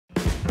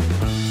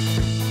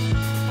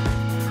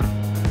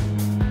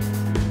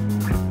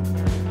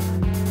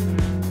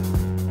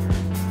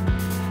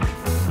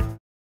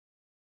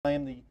I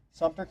am the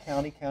Sumter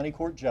County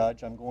Court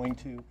Judge. I'm going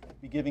to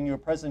be giving you a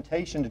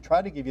presentation to try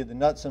to give you the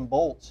nuts and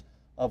bolts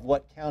of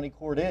what county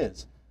court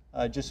is.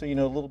 Just so you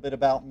know a little bit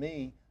about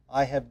me,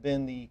 I have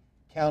been the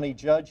county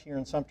judge here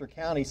in Sumter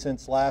County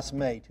since last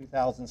May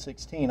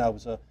 2016. I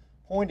was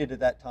appointed at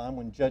that time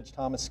when Judge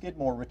Thomas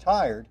Skidmore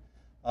retired.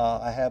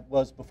 I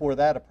was before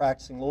that a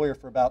practicing lawyer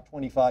for about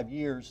 25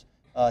 years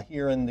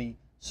here in the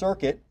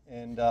circuit.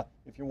 And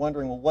if you're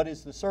wondering, well, what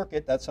is the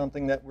circuit? That's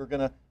something that we're going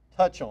to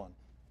touch on.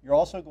 You're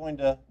also going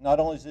to, not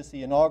only is this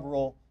the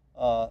inaugural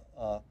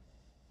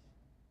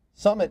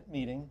summit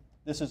meeting,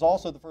 this is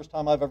also the first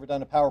time I've ever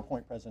done a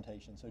PowerPoint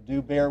presentation. So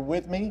do bear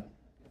with me.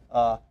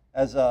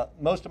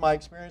 Most of my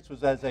experience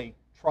was as a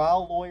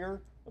trial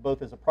lawyer,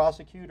 both as a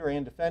prosecutor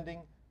and defending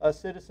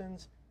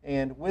citizens.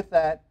 And with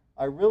that,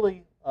 I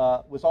really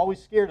was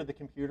always scared of the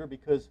computer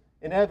because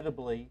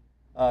inevitably,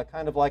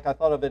 kind of like I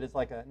thought of it as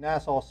like a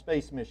NASA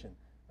space mission,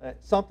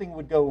 something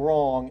would go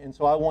wrong, and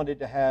so I wanted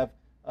to have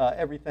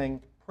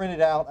everything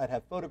printed out. I'd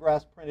have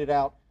photographs printed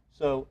out,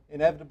 so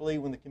inevitably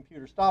when the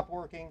computer stopped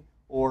working,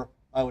 or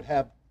I would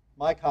have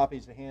my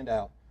copies to hand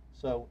out.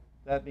 So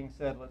that being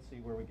said, let's see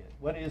where we get.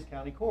 What is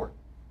county court?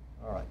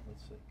 All right,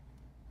 let's see.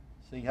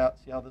 See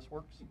how this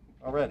works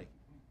already?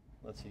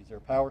 Let's see, is there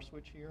a power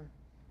switch here?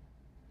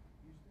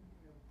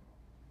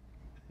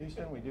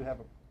 Houston, we do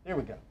have a, there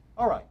we go.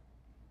 All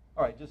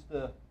right, just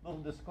a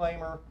little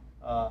disclaimer.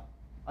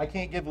 I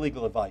can't give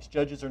legal advice.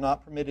 Judges are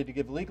not permitted to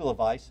give legal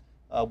advice.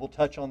 We'll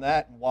touch on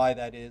that and why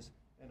that is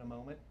in a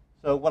moment.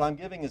 So what I'm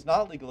giving is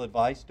not legal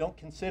advice. Don't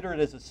consider it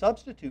as a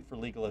substitute for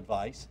legal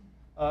advice.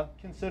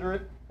 Consider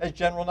it as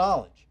general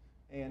knowledge.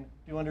 And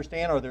do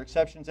understand, are there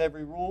exceptions to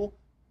every rule?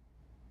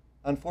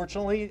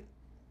 Unfortunately,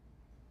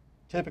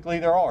 typically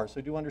there are.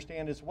 So do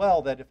understand as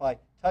well that if I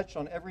touched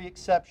on every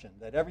exception,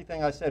 that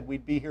everything I said,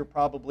 we'd be here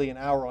probably an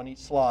hour on each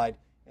slide,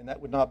 and that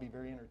would not be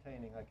very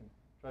entertaining. I can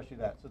trust you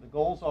that. So the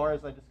goals are,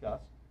 as I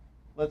discussed,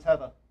 let's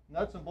have a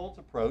nuts and bolts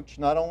approach.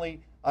 Not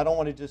only, I don't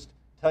want to just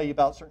tell you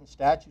about certain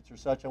statutes or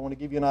such, I want to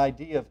give you an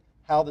idea of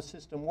how the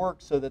system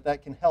works so that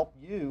that can help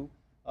you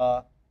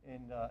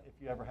if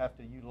you ever have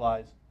to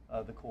utilize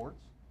the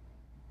courts.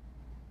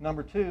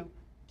 Number two,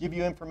 give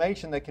you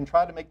information that can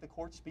try to make the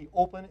courts be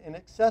open and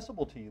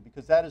accessible to you,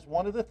 because that is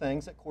one of the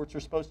things that courts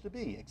are supposed to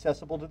be,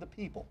 accessible to the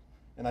people.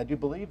 And I do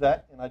believe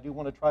that, and I do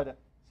want to try to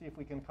see if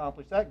we can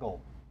accomplish that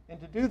goal.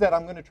 And to do that,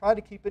 I'm going to try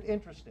to keep it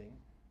interesting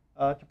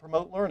to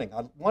promote learning.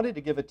 I wanted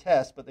to give a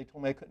test, but they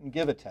told me I couldn't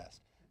give a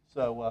test.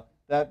 So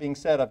that being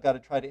said, I've got to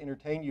try to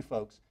entertain you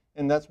folks.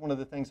 And that's one of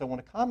the things I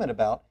want to comment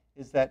about,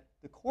 is that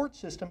the court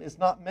system is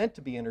not meant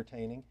to be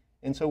entertaining.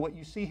 And so what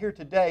you see here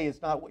today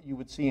is not what you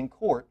would see in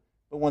court.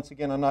 But once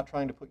again, I'm not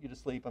trying to put you to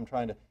sleep. I'm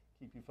trying to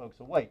keep you folks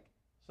awake.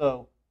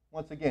 So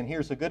once again,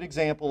 here's a good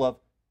example of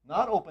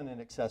not open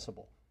and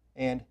accessible.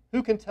 And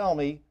who can tell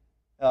me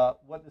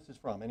what this is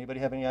from? Anybody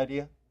have any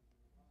idea?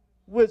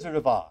 Wizard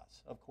of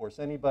Oz, of course.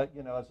 Anybody,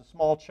 you know, as a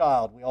small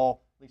child, we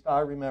all, at least I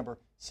remember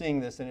seeing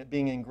this and it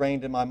being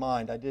ingrained in my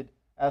mind. I did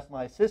ask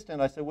my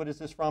assistant, I said, what is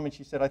this from? And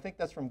she said, I think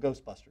that's from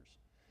Ghostbusters.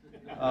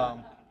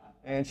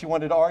 And she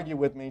wanted to argue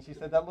with me. And she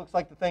said, that looks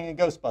like the thing in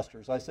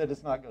Ghostbusters. I said,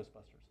 it's not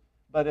Ghostbusters.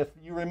 But if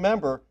you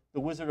remember the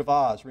Wizard of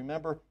Oz,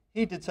 remember,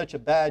 he did such a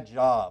bad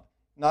job.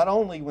 Not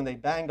only when they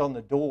banged on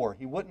the door,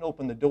 he wouldn't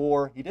open the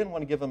door. He didn't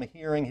want to give them a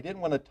hearing. He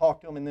didn't want to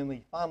talk to them. And then when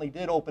he finally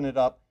did open it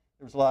up,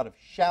 there was a lot of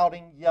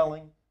shouting,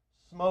 yelling,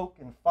 smoke,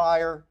 and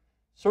fire.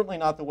 Certainly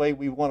not the way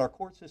we want our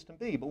court system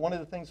to be. But one of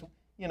the things,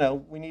 you know,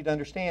 we need to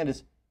understand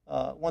is,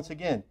 once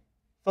again,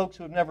 folks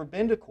who have never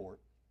been to court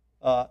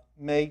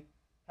may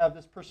have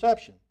this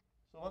perception.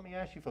 So let me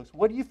ask you folks,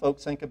 what do you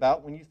folks think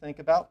about when you think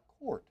about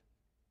court?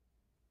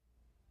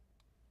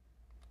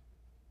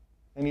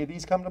 Any of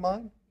these come to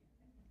mind?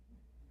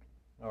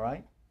 All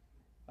right.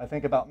 I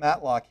think about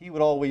Matlock. He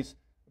would always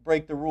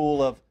break the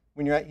rule of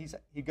when you're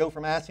he'd go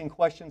from asking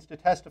questions to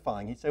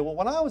testifying. He'd say, well,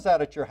 when I was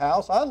out at your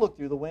house, I looked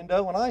through the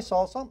window and I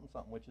saw something,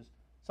 which is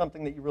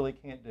something that you really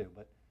can't do.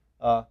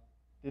 But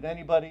did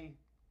anybody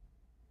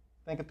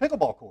think of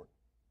pickleball court?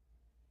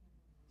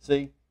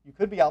 See, you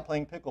could be out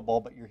playing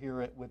pickleball, but you're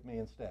here with me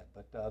instead.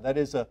 But that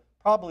is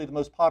probably the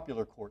most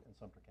popular court in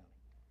Sumter County.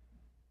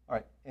 All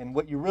right, and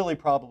what you really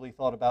probably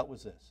thought about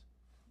was this.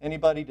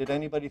 Did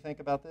anybody think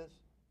about this?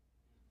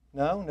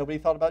 No? Nobody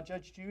thought about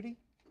Judge Judy?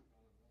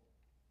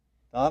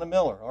 Donna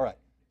Miller, all right.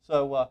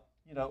 So,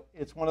 you know,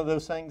 it's one of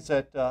those things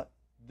that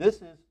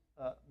this is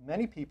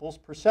many people's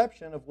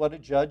perception of what a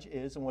judge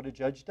is and what a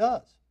judge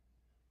does.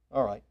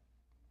 All right.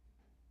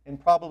 And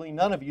probably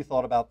none of you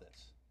thought about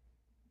this.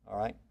 All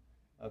right?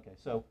 Okay,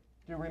 so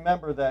do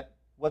remember that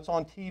what's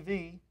on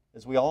TV,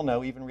 as we all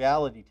know, even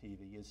reality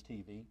TV is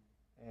TV,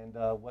 and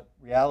what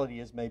reality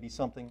is may be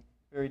something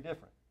very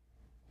different.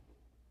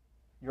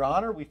 Your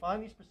Honor, we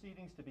find these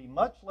proceedings to be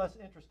much less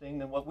interesting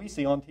than what we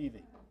see on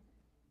TV.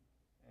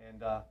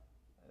 And,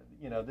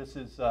 you know, this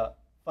is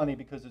funny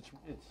because it's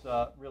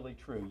really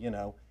true, you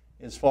know,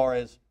 as far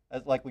as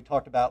like we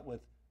talked about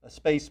with a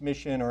space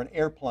mission or an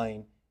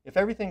airplane, if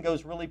everything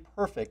goes really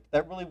perfect,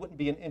 that really wouldn't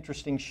be an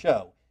interesting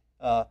show.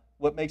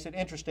 What makes it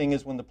interesting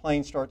is when the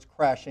plane starts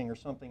crashing or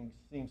something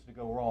seems to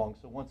go wrong.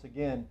 So once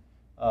again,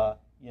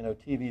 you know,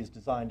 TV is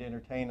designed to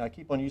entertain. I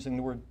keep on using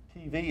the word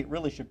TV. It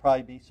really should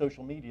probably be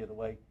social media the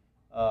way,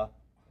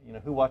 you know,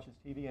 who watches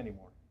TV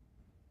anymore?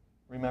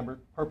 Remember,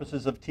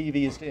 purposes of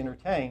TV is to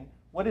entertain.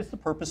 What is the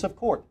purpose of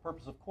court? The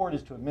purpose of court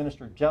is to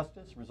administer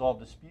justice, resolve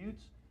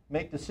disputes,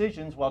 make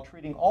decisions while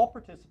treating all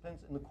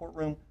participants in the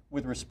courtroom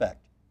with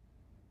respect.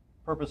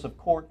 Purpose of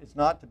court is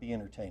not to be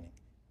entertaining.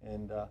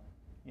 And,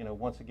 you know,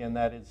 once again,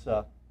 that is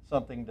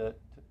something to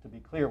be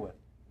clear with.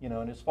 You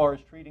know, and as far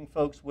as treating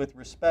folks with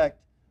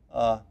respect,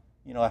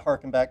 you know, I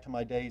hearken back to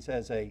my days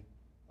as a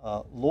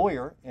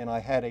lawyer, and I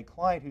had a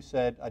client who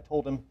said, I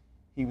told him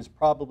he was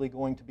probably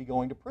going to be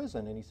going to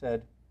prison, and he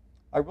said,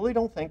 I really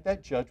don't think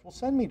that judge will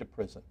send me to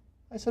prison.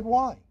 I said,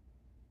 why?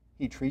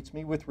 He treats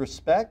me with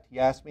respect. He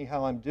asks me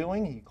how I'm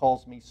doing. He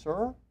calls me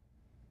sir.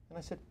 And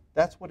I said,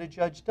 that's what a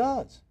judge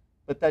does.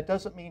 But that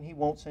doesn't mean he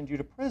won't send you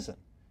to prison.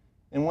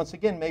 And once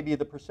again, maybe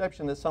the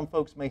perception that some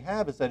folks may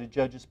have is that a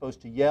judge is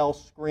supposed to yell,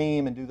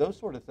 scream, and do those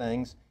sort of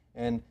things.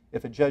 And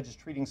if a judge is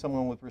treating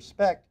someone with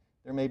respect,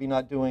 they're maybe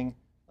not doing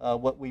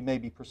what we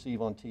maybe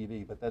perceive on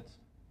TV. But that's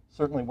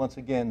certainly, once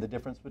again, the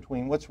difference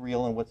between what's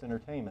real and what's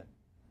entertainment.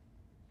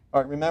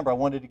 All right, remember, I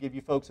wanted to give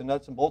you folks a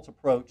nuts and bolts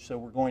approach, so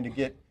we're going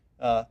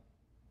to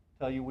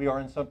tell you we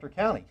are in Sumter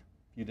County,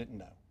 if you didn't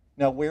know.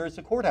 Now, where is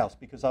the courthouse?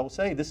 Because I will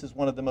say this is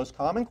one of the most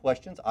common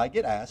questions I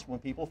get asked when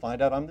people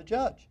find out I'm the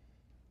judge.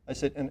 I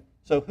said, and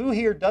so who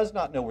here does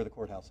not know where the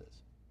courthouse is?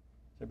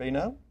 Does everybody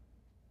know?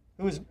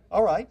 Who is,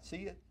 all right,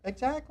 see,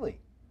 exactly.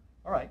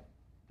 All right,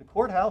 the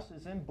courthouse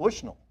is in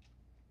Bushnell.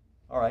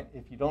 All right,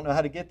 if you don't know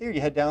how to get there,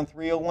 you head down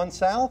 301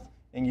 South,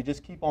 and you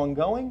just keep on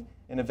going,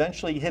 and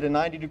eventually you hit a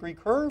 90-degree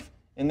curve,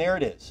 and there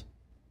it is.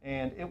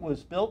 And it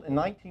was built in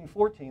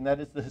 1914. That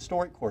is the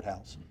historic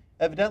courthouse.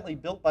 Evidently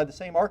built by the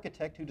same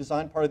architect who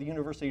designed part of the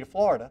University of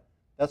Florida.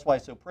 That's why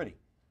it's so pretty.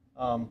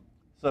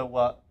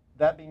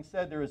 That being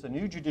said, there is a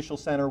new judicial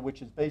center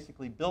which is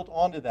basically built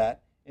onto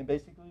that and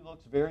basically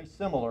looks very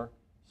similar.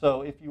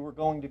 So if you were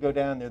going to go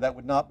down there, that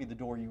would not be the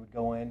door you would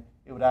go in.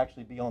 It would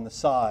actually be on the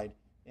side,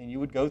 and you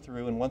would go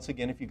through. And once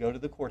again, if you go to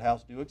the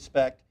courthouse, do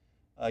expect.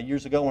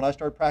 Years ago when I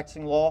started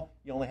practicing law,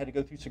 you only had to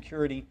go through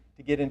security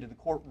to get into the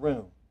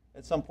courtroom.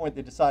 At some point,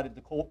 they decided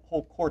the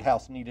whole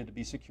courthouse needed to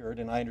be secured,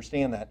 and I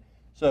understand that.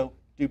 So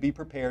do be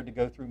prepared to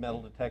go through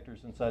metal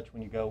detectors and such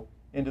when you go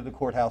into the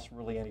courthouse for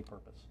really any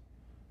purpose.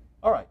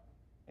 All right,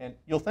 and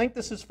you'll think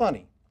this is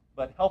funny,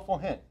 but helpful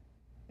hint.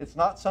 It's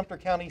not Sumter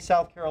County,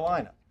 South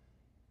Carolina.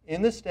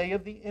 In this day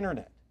of the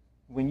internet,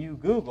 when you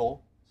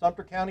Google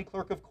Sumter County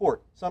Clerk of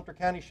Court, Sumter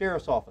County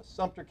Sheriff's Office,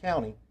 Sumter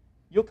County,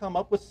 you'll come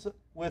up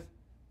with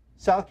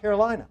South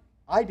Carolina.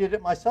 I did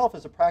it myself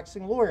as a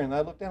practicing lawyer, and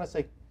I looked down and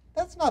say,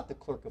 that's not the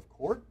clerk of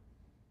court.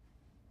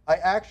 I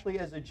actually,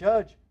 as a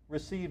judge,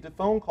 received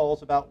phone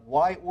calls about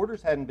why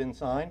orders hadn't been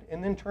signed,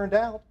 and then turned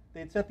out they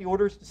had sent the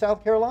orders to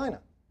South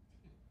Carolina.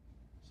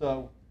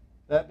 So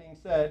that being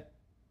said,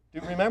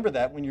 do remember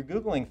that when you're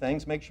Googling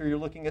things, make sure you're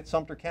looking at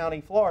Sumter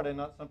County, Florida,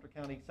 not Sumter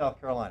County,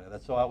 South Carolina.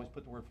 That's so I always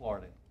put the word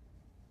Florida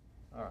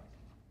in. All right.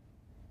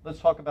 Let's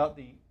talk about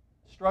the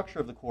structure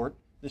of the court.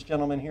 This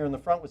gentleman here in the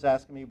front was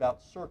asking me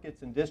about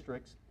circuits and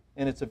districts,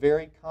 and it's a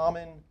very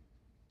common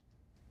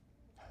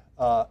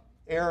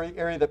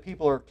area that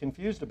people are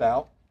confused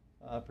about,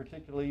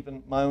 particularly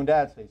even my own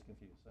dad stays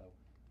confused.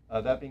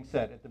 So that being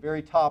said, at the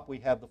very top we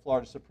have the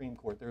Florida Supreme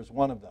Court. There's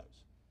one of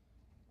those.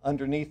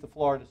 Underneath the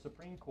Florida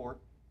Supreme Court,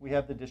 we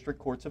have the District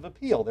Courts of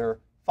Appeal. There are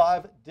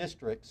 5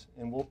 districts,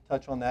 and we'll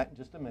touch on that in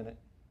just a minute.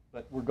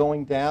 But we're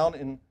going down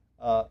in,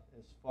 as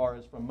far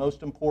as from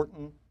most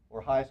important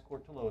or highest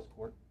court to lowest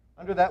court.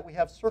 Under that, we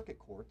have circuit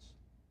courts.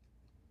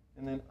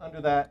 And then under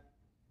that,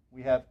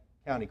 we have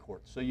county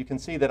courts. So you can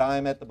see that I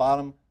am at the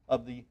bottom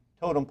of the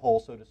totem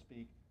pole, so to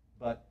speak.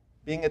 But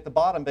being at the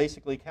bottom,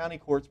 basically, county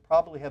courts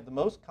probably have the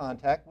most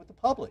contact with the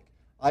public.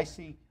 I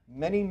see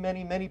many,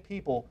 many, many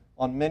people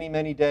on many,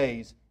 many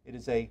days. It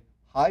is a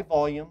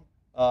high-volume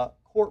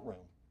courtroom.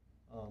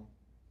 All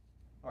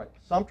right,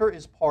 Sumter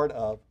is part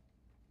of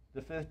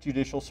the 5th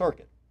Judicial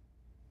Circuit.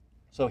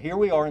 So here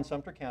we are in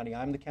Sumter County.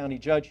 I'm the county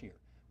judge here.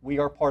 We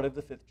are part of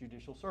the 5th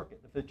Judicial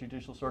Circuit. The 5th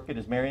Judicial Circuit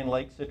is Marion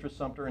Lake, Citrus,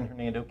 Sumter, and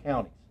Hernando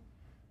counties.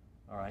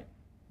 All right.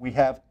 We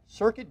have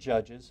circuit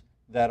judges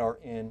that are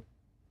in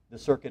the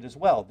circuit as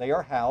well. They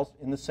are housed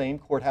in the same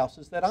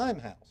courthouses that I'm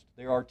housed.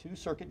 There are 2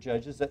 circuit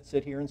judges that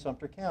sit here in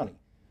Sumter County,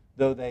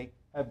 though they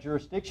have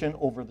jurisdiction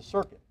over the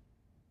circuit.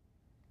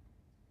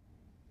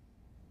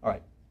 All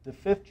right. The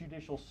 5th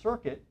Judicial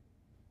Circuit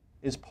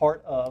is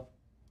part of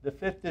the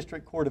 5th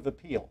District Court of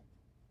Appeal.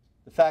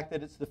 The fact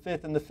that it's the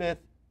 5th and the 5th,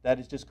 that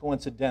is just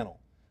coincidental.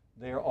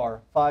 There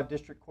are 5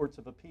 district courts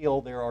of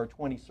appeal. There are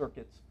 20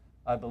 circuits,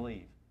 I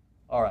believe.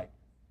 All right.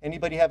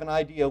 Anybody have an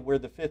idea where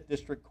the 5th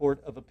District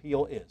Court of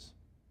Appeal is?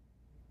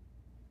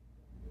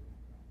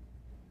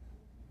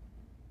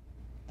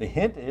 The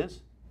hint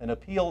is an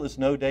appeal is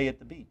no day at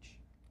the beach.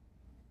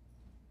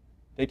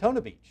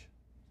 Daytona Beach.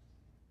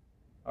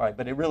 All right,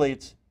 but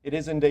it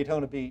is in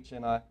Daytona Beach,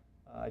 and I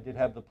did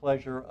have the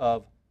pleasure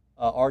of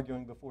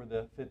arguing before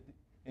the Fifth.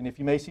 And if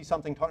you may see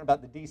something talking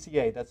about the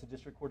DCA, that's the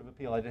District Court of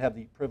Appeal, I did have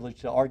the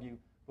privilege to argue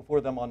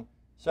before them on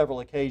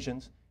several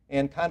occasions.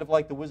 And kind of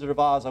like the Wizard of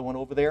Oz, I went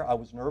over there. I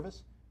was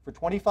nervous. For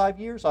 25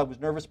 years, I was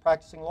nervous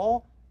practicing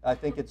law. I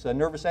think it's a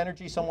nervous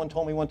energy. Someone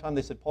told me one time,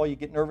 they said, Paul, you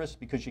get nervous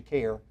because you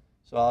care.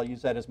 So I'll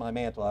use that as my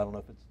mantle. I don't know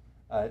if it's,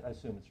 I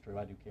assume it's true.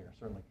 I do care,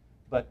 certainly.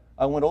 But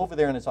I went over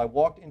there, and as I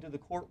walked into the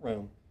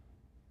courtroom,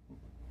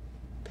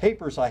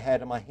 papers I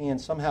had in my hand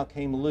somehow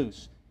came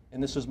loose.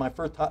 And this was my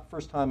first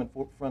time in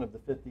front of the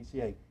Fifth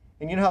DCA.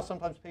 And you know how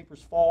sometimes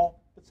papers fall?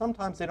 But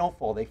sometimes they don't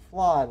fall. They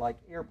fly like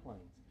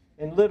airplanes.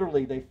 And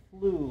literally, they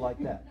flew like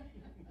that.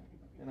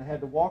 And I had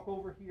to walk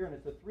over here, and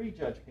it's a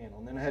 3-judge panel.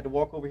 And then I had to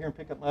walk over here and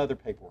pick up my other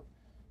paperwork.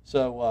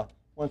 So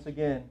once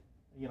again,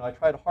 you know, I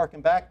try to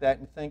hearken back that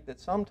and think that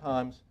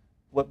sometimes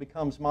what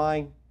becomes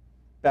my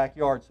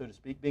backyard, so to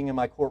speak, being in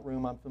my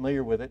courtroom, I'm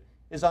familiar with it,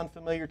 is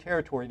unfamiliar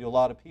territory to a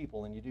lot of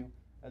people. And you do,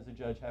 as a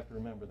judge, have to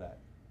remember that.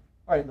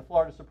 All right, the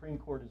Florida Supreme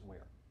Court is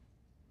where?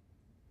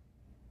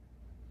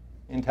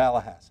 In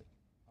Tallahassee.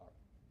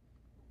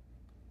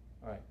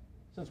 All right.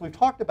 Since we've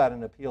talked about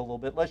an appeal a little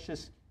bit, let's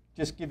just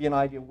give you an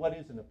idea of what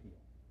is an appeal.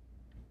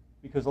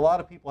 Because a lot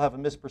of people have a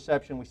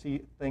misperception. We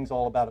see things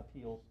all about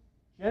appeals.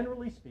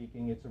 Generally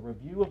speaking, it's a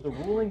review of the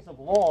rulings of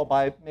law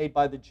made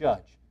by the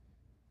judge,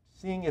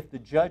 seeing if the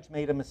judge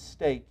made a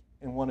mistake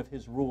in one of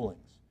his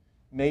rulings.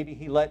 Maybe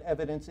he let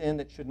evidence in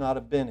that should not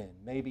have been in.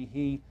 Maybe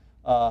he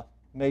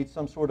made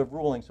some sort of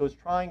ruling. So it's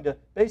trying to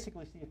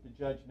basically see if the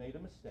judge made a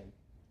mistake.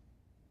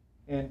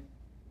 And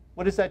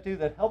what does that do?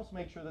 That helps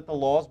make sure that the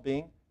law is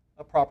being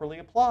properly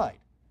applied.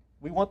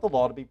 We want the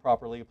law to be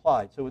properly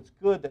applied. So it's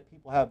good that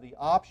people have the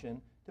option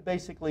to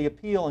basically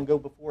appeal and go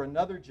before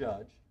another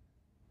judge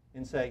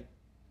and say,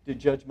 did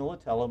Judge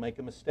Militello make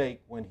a mistake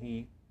when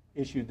he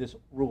issued this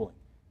ruling?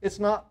 It's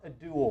not a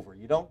do-over.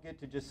 You don't get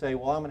to just say,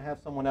 well, I'm going to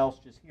have someone else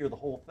just hear the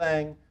whole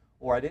thing,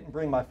 or I didn't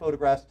bring my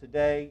photographs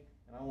today,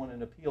 and I want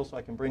an appeal so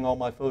I can bring all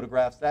my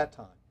photographs that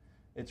time.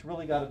 It's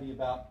really got to be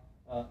about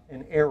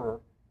an error.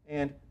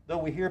 And though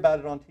we hear about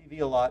it on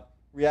TV a lot,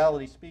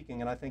 reality speaking,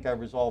 and I think I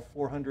resolved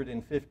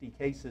 450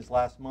 cases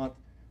last month,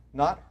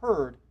 not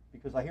heard,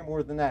 because I hear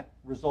more than that,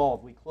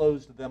 resolved. We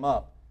closed them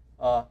up.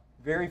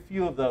 Very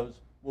few of those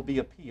will be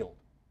appealed.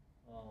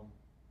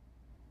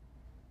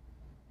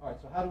 All right,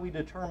 so how do we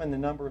determine the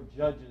number of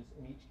judges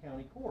in each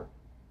county court?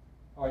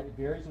 All right, it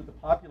varies with the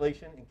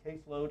population and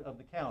caseload of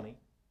the county.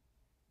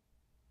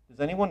 Does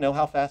anyone know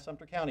how fast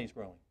Sumter County is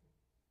growing?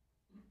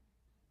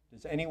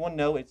 Does anyone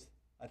know it's,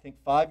 I think,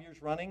 5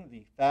 years running,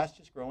 the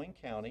fastest growing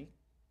county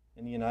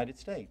in the United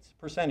States,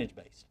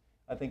 percentage-based?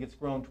 I think it's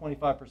grown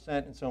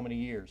 25% in so many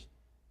years.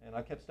 And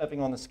I kept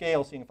stepping on the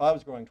scale, seeing if I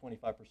was growing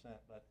 25%,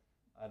 but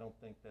I don't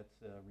think that's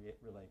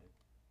related.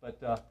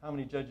 But how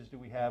many judges do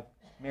we have?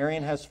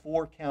 Marion has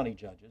 4 county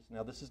judges.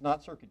 Now, this is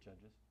not circuit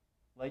judges.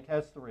 Lake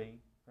has 3.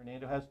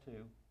 Hernando has 2.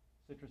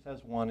 Citrus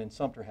has 1. And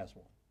Sumter has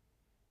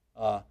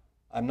 1.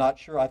 I'm not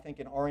sure. I think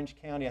in Orange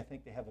County, I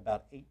think they have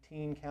about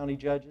 18 county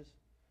judges.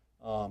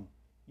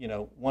 You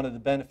know, one of the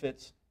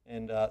benefits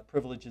and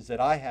privileges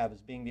that I have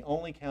is being the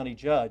only county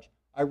judge.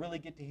 I really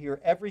get to hear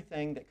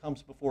everything that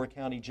comes before a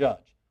county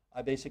judge.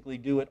 I basically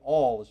do it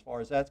all as far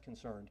as that's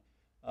concerned.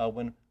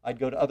 When I'd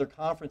go to other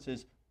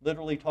conferences,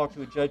 literally talk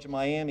to a judge in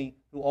Miami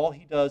who all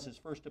he does is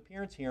first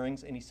appearance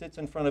hearings, and he sits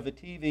in front of a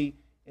TV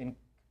and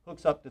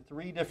hooks up to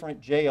 3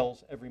 different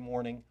jails every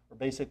morning, or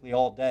basically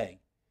all day,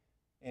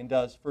 and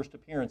does first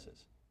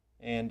appearances.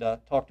 And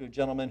talked to a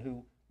gentleman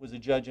who was a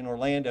judge in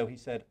Orlando. He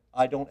said,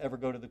 I don't ever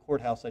go to the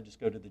courthouse, I just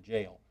go to the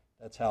jail.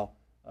 That's how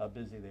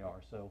busy they are.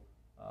 So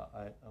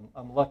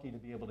I'm lucky to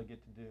be able to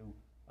get to do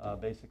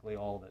basically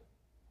all of it.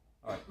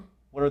 All right,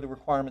 what are the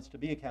requirements to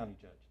be a county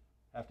judge?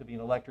 I have to be an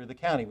elector of the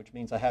county, which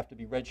means I have to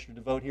be registered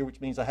to vote here, which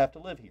means I have to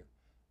live here.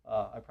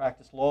 I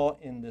practiced law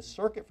in this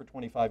circuit for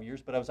 25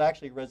 years, but I was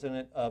actually a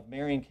resident of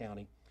Marion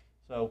County.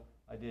 So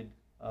I did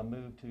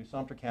move to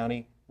Sumter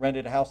County,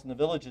 rented a house in the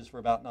Villages for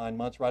about 9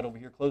 months, right over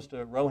here close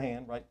to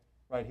Rohan,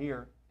 right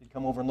here. Did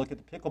come over and look at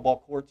the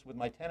pickleball courts with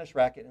my tennis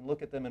racket and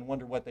look at them and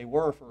wonder what they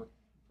were for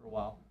a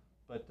while.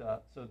 But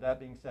so that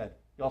being said,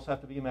 you also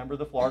have to be a member of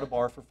the Florida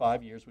Bar for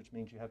 5 years, which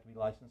means you have to be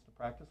licensed to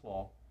practice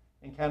law.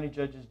 And county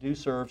judges do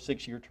serve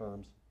 6-year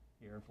terms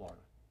here in Florida.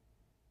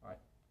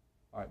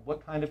 All right,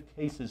 what kind of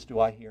cases do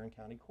I hear in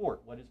county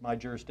court? What is my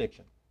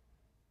jurisdiction?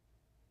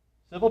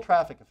 Civil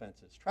traffic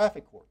offenses,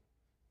 traffic court.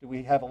 Do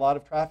we have a lot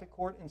of traffic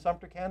court in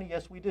Sumter County?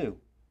 Yes, we do.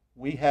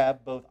 We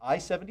have both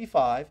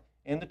I-75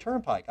 and the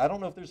Turnpike. I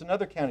don't know if there's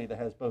another county that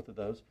has both of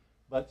those,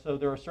 but so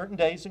there are certain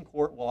days in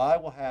court where I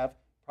will have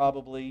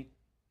probably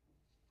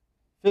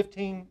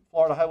 15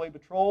 Florida Highway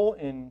Patrol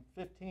and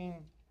 15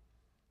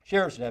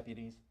 sheriff's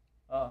deputies.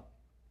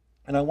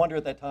 And I wonder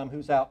at that time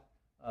who's out,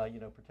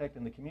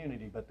 protecting the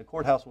community. But the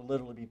courthouse will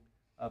literally be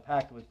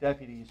packed with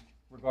deputies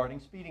regarding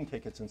speeding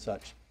tickets and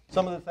such.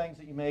 Some of the things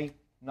that you may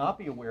not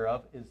be aware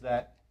of is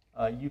that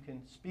you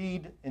can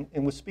speed,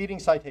 and with speeding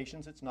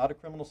citations, it's not a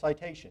criminal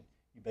citation.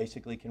 You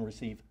basically can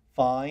receive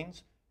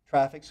fines,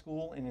 traffic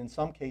school, and in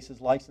some cases,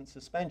 license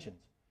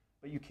suspensions.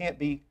 But you can't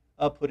be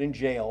put in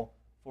jail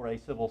for a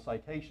civil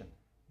citation.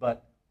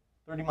 But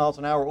 30 miles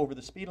an hour over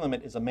the speed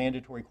limit is a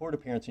mandatory court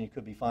appearance, and you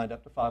could be fined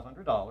up to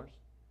 $500.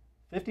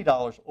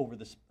 $50 over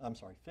the,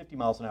 50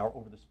 miles an hour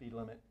over the speed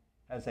limit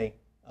has a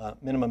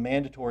minimum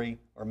mandatory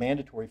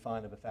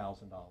fine of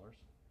 $1,000.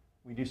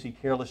 We do see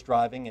careless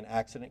driving and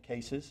accident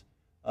cases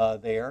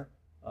there.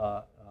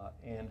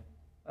 And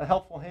a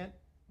helpful hint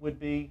would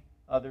be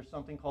there's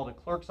something called a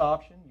clerk's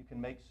option. You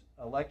can make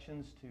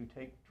elections to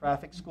take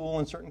traffic school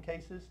in certain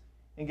cases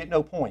and get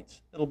no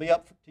points. It'll be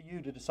up to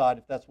you to decide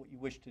if that's what you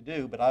wish to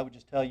do, but I would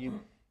just tell you,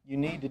 you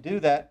need to do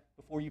that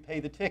before you pay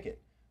the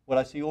ticket. What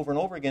I see over and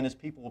over again is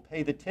people will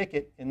pay the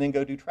ticket and then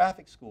go do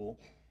traffic school,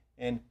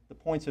 and the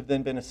points have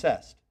then been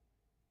assessed.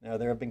 Now,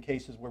 there have been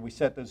cases where we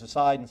set those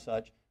aside and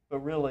such, but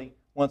really,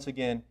 once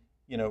again,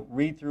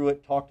 read through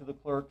it, talk to the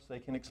clerks. They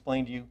can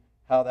explain to you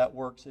how that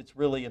works. It's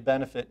really a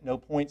benefit. No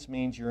points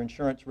means your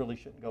insurance really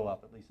shouldn't go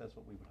up. At least that's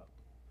what we would hope.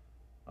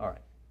 All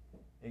right.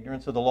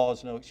 Ignorance of the law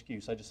is no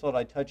excuse. I just thought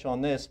I'd touch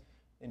on this.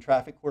 In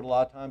traffic court, a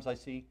lot of times I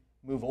see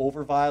move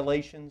over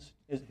violations.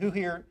 Who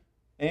here,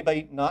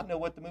 anybody not know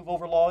what the move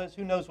over law is?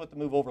 Who knows what the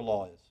move over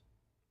law is?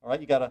 All right,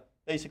 you got to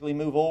basically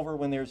move over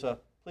when there's a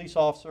police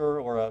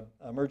officer or an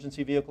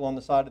emergency vehicle on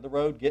the side of the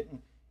road,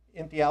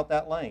 empty out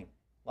that lane.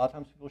 A lot of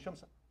times people show me,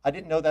 I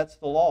didn't know that's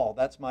the law.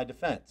 That's my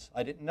defense.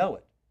 I didn't know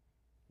it.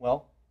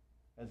 Well,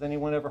 has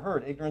anyone ever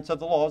heard ignorance of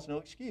the law is no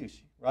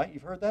excuse, right?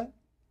 You've heard that?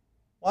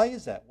 Why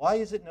is that? Why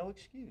is it no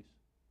excuse?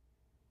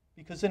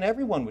 Because then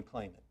everyone would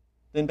claim it.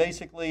 Then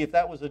basically, if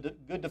that was a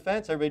good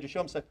defense, everybody just show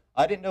them and say,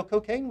 I didn't know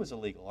cocaine was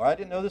illegal, or I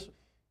didn't know this.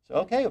 So,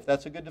 okay, if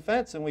that's a good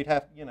defense, then we'd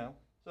have,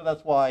 So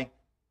that's why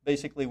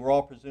basically we're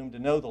all presumed to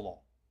know the law.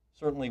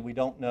 Certainly we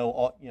don't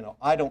know,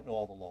 I don't know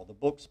all the law. The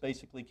books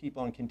basically keep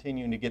on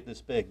continuing to get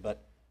this big,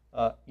 but,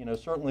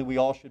 certainly we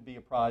all should be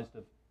apprised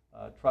of,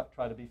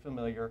 try to be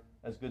familiar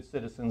as good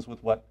citizens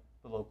with what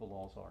the local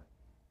laws are.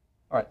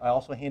 All right, I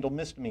also handle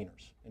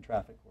misdemeanors in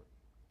traffic court.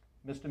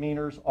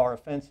 Misdemeanors are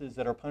offenses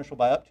that are punishable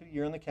by up to a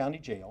year in the county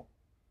jail.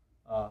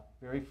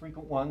 Very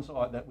frequent ones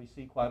that we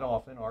see quite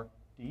often are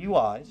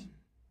DUIs,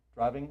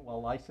 driving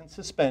while license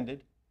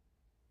suspended,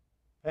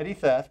 petty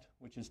theft,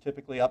 which is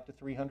typically up to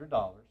 $300,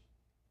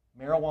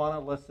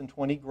 marijuana less than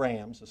 20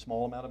 grams, a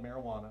small amount of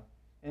marijuana,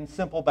 and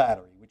simple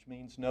battery, which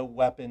means no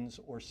weapons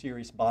or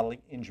serious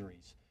bodily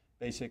injuries.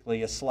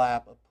 Basically, a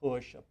slap, a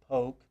push, a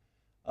poke,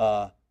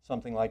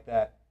 something like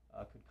that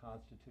could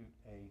constitute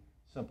a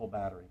simple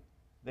battery.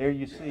 There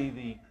you see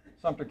the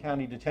Sumter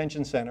County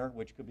Detention Center,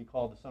 which could be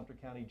called the Sumter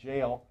County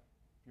Jail.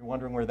 If you're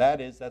wondering where that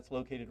is, that's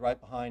located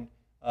right behind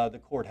the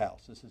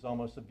courthouse. This is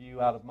almost a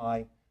view out of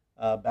my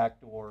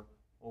back door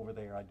over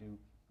there. I do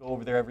go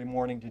over there every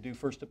morning to do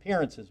first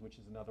appearances, which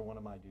is another one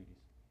of my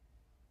duties.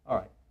 All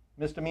right.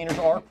 Misdemeanors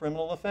are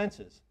criminal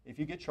offenses. If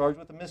you get charged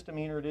with a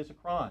misdemeanor, it is a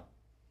crime.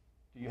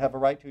 Do you have a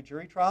right to a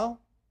jury trial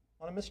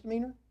on a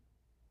misdemeanor?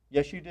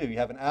 Yes, you do. You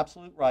have an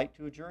absolute right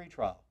to a jury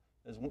trial,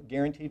 as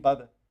guaranteed by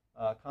the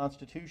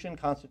Constitution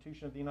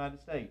of the United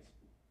States.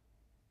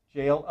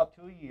 Jail up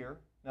to a year.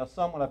 Now,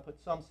 when I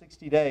put some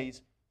 60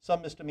 days,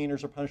 some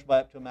misdemeanors are punished by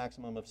up to a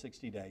maximum of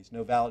 60 days.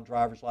 No valid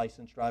driver's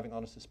license, driving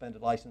on a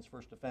suspended license,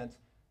 first offense.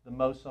 The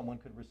most someone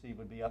could receive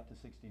would be up to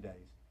 60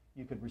 days.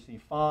 You could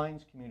receive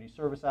fines, community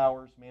service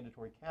hours,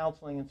 mandatory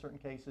counseling in certain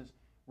cases,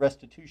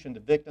 restitution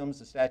to victims.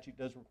 The statute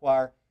does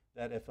require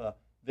that if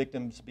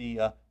victims be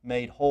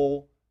made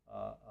whole,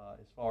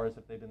 as far as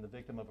if they've been the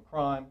victim of a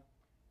crime.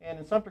 And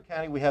in Sumter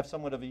County, we have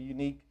somewhat of a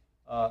unique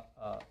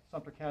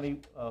Sumter County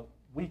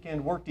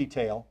weekend work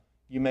detail.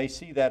 You may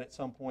see that at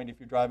some point if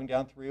you're driving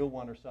down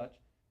 301 or such.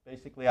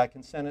 Basically, I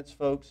can sentence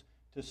folks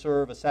to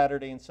serve a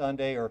Saturday and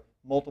Sunday or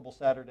multiple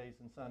Saturdays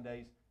and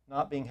Sundays,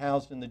 not being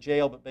housed in the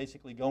jail, but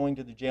basically going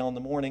to the jail in the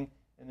morning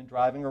and then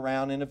driving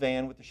around in a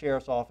van with the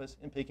sheriff's office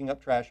and picking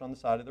up trash on the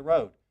side of the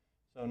road.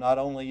 So not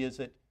only is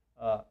it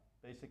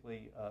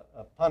basically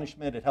a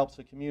punishment, it helps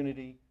the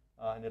community,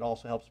 and it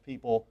also helps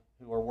people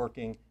who are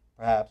working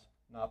perhaps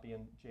not be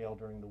in jail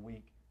during the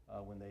week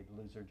when they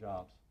lose their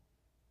jobs.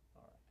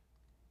 All right,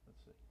 let's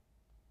see.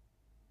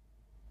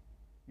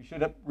 You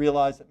should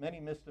realize that many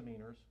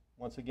misdemeanors,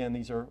 once again,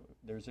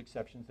 there's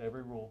exceptions to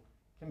every rule,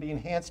 can be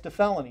enhanced to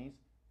felonies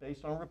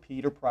based on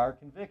repeat or prior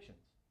convictions.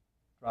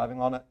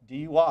 Driving on a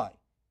DUI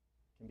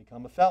can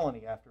become a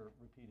felony after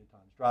repeated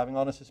times. Driving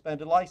on a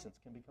suspended license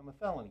can become a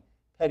felony.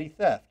 Petty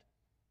theft,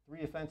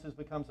 3 offenses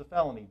becomes a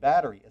felony.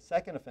 Battery, a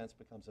second offense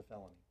becomes a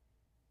felony.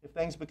 If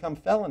things become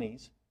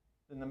felonies,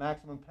 then the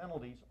maximum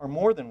penalties are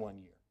more than 1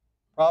 year.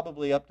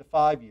 Probably up to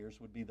 5 years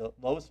would be the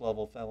lowest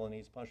level of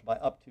felonies, punished by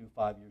up to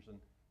 5 years in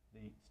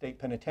the state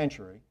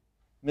penitentiary.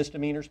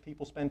 Misdemeanors,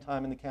 people spend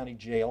time in the county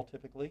jail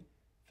typically.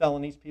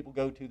 Felonies, people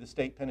go to the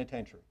state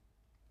penitentiary.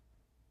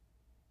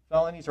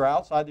 Felonies are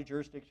outside the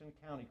jurisdiction of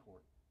county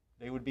court.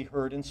 They would be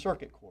heard in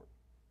circuit court.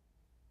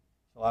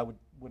 So I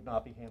would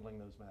not be handling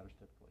those matters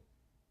typically.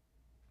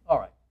 All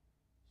right,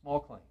 small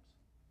claims.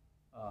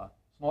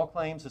 Small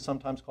claims is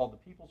sometimes called the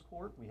people's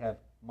court. We have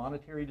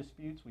monetary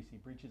disputes. We see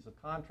breaches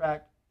of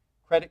contract,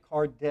 credit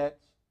card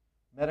debts,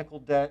 medical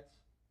debts,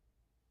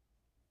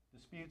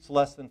 Disputes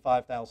less than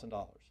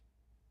 $5,000.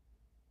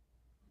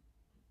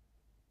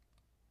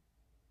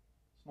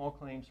 Small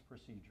claims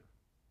procedure.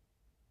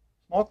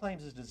 Small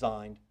claims is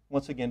designed,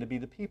 once again, to be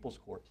the people's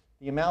court.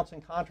 The amounts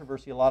in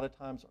controversy a lot of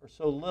times are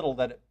so little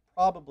that it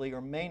probably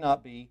or may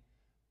not be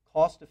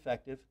cost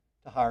effective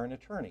to hire an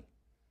attorney.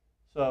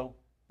 So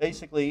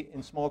basically,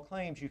 in small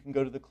claims, you can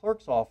go to the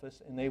clerk's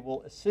office and they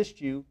will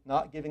assist you,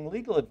 not giving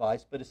legal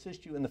advice, but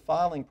assist you in the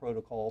filing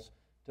protocols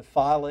to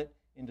file it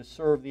and to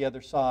serve the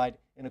other side,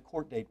 and a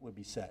court date would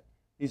be set.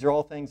 These are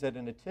all things that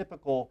in a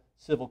typical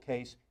civil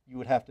case you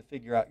would have to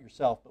figure out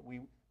yourself, but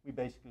we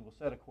basically will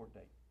set a court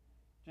date.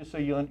 Just so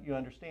you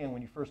understand,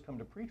 when you first come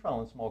to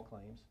pretrial in small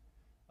claims,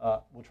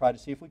 we'll try to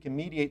see if we can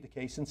mediate the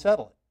case and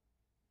settle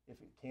it. If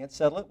we can't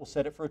settle it, we'll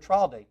set it for a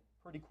trial date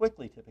pretty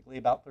quickly, typically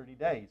about 30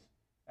 days.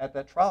 At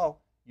that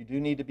trial, you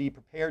do need to be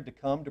prepared to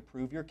come to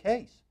prove your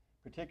case,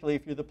 particularly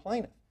if you're the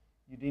plaintiff.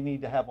 You do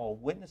need to have all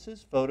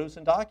witnesses, photos,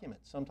 and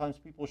documents. Sometimes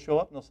people show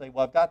up and they'll say,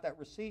 well, I've got that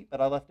receipt, but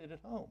I left it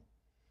at home.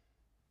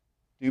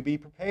 Do be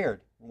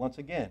prepared, once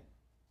again.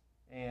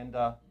 And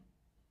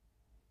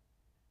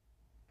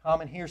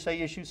common hearsay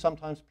issues,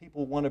 sometimes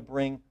people want to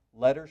bring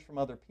letters from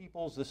other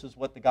people's. This is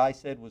what the guy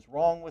said was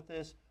wrong with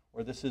this,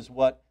 or this is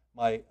what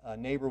my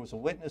neighbor was a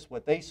witness,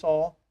 what they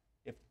saw.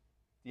 If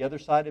the other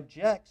side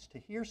objects to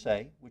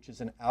hearsay, which is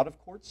an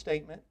out-of-court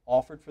statement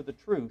offered for the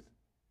truth,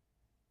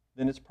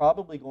 then it's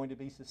probably going to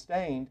be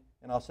sustained,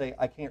 and I'll say,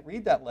 I can't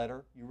read that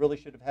letter. You really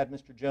should have had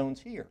Mr.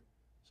 Jones here.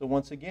 So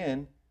once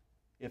again,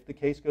 if the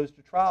case goes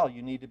to trial,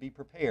 you need to be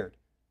prepared.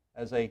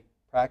 As a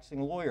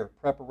practicing lawyer,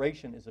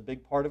 preparation is a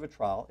big part of a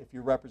trial. If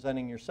you're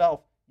representing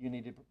yourself, you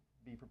need to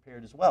be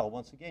prepared as well.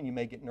 Once again, you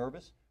may get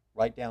nervous,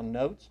 write down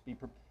notes,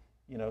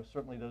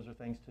 certainly those are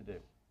things to do.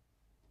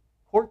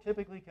 Court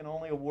typically can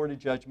only award a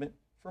judgment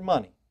for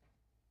money.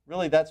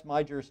 Really, that's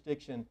my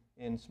jurisdiction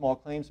in small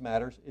claims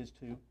matters, is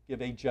to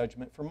give a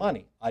judgment for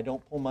money. I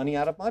don't pull money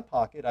out of my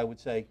pocket. I would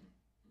say,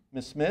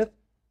 Ms. Smith,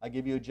 I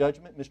give you a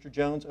judgment. Mr.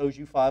 Jones owes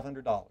you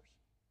 $500.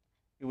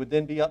 It would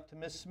then be up to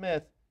Ms.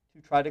 Smith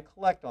to try to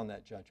collect on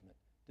that judgment,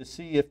 to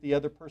see if the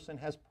other person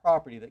has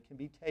property that can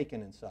be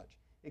taken and such.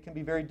 It can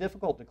be very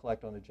difficult to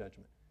collect on a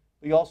judgment.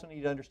 But you also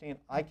need to understand,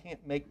 I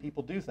can't make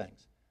people do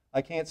things.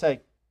 I can't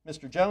say,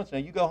 Mr. Jones, now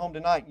you go home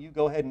tonight and you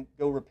go ahead and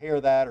go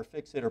repair that or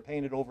fix it or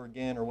paint it over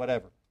again or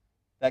whatever.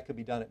 That could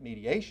be done at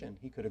mediation.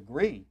 He could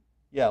agree,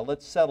 yeah,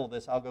 let's settle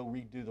this. I'll go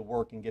redo the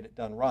work and get it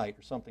done right,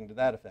 or something to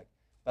that effect.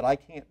 But I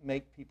can't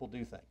make people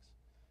do things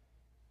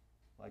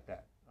like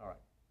that. All right.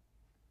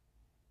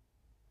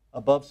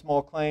 Above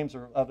small claims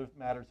or other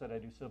matters that I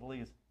do civilly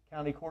is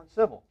county court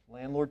civil,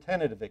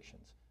 landlord-tenant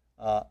evictions.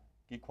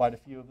 Get quite a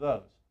few of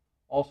those.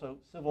 Also,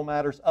 civil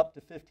matters up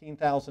to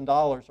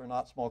 $15,000 are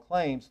not small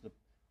claims. The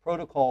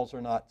protocols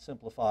are not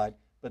simplified,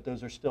 but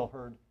those are still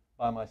heard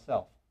by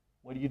myself.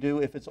 What do you do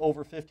if it's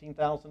over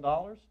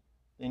 $15,000?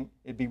 Then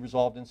it'd be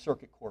resolved in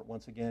circuit court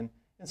once again.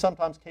 And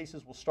sometimes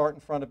cases will start in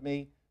front of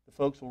me. The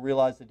folks will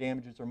realize the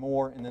damages are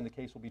more, and then the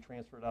case will be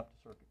transferred up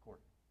to circuit court.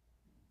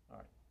 All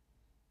right.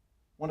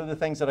 One of the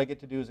things that I get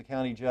to do as a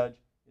county judge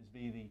is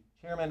be the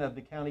chairman of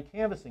the county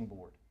canvassing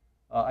board.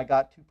 I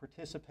got to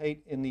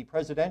participate in the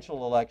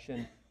presidential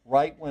election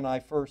right when I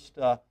first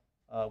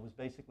was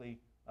basically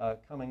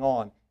coming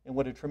on. And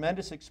what a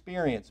tremendous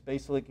experience,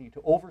 basically,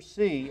 to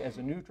oversee as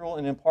a neutral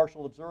and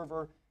impartial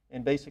observer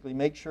and basically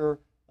make sure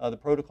the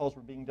protocols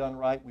were being done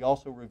right. We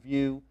also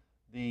review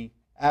the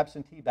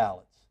absentee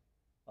ballots.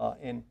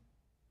 And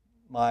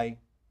my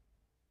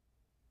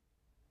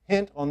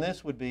hint on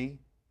this would be,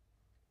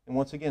 and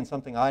once again,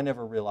 something I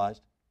never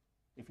realized,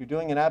 if you're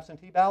doing an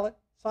absentee ballot,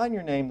 sign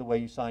your name the way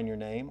you sign your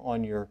name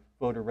on your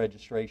voter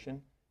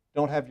registration.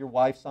 Don't have your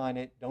wife sign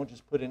it. Don't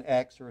just put an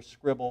X or a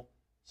scribble.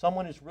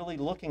 Someone is really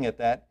looking at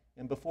that,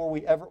 and before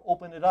we ever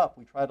open it up,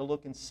 we try to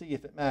look and see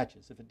if it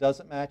matches. If it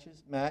doesn't match,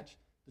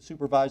 the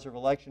supervisor of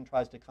election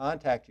tries to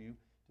contact you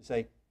to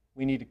say,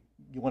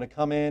 you want to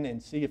come in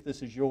and see if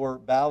this is your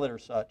ballot or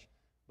such.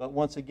 But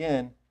once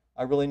again,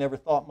 I really never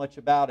thought much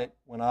about it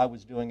when I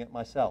was doing it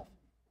myself.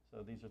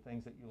 So these are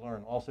things that you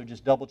learn. Also,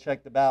 just double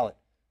check the ballot.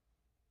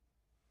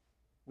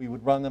 We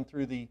would run them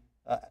through the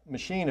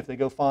machine. If they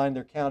go fine,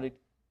 they're counted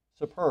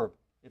superb.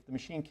 If the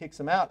machine kicks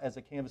them out as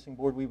a canvassing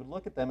board, we would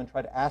look at them and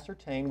try to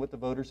ascertain what the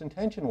voter's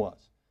intention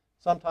was.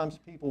 Sometimes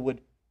people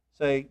would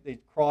say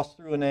they'd cross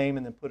through a name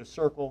and then put a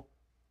circle.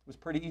 It was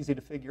pretty easy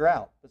to figure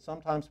out. But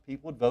sometimes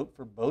people would vote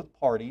for both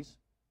parties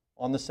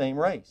on the same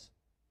race.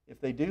 If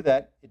they do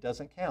that, it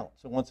doesn't count.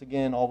 So once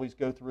again, always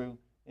go through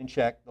and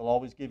check. They'll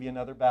always give you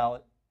another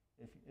ballot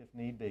if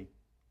need be.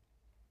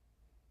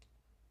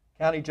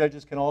 County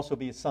judges can also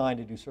be assigned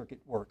to do circuit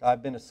work.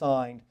 I've been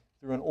assigned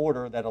through an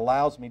order that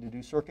allows me to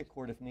do circuit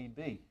court if need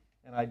be.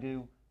 And I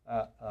do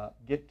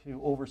get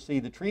to oversee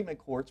the treatment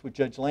courts, which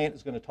Judge Lant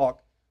is going to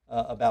talk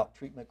about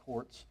treatment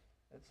courts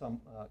at some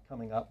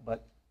coming up.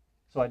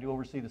 So I do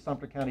oversee the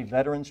Sumter County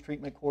Veterans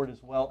Treatment Court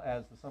as well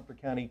as the Sumter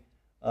County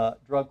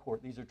Drug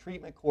Court. These are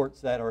treatment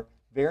courts that are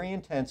very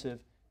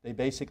intensive. They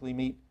basically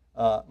meet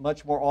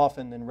much more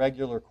often than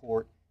regular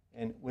court,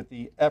 and with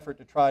the effort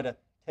to try to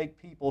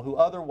take people who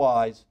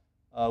otherwise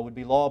would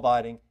be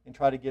law-abiding and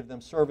try to give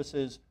them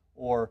services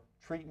or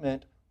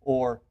treatment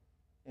or,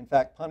 in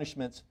fact,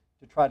 punishments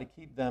to try to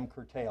keep them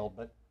curtailed.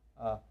 But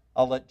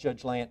I'll let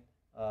Judge Lant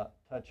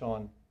touch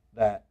on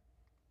that.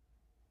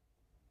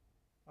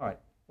 All right,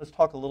 let's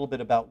talk a little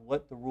bit about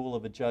what the role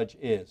of a judge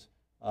is.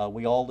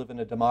 We all live in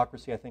a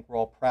democracy. I think we're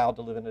all proud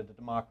to live in a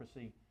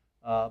democracy.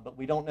 But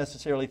we don't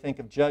necessarily think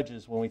of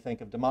judges when we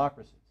think of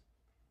democracies.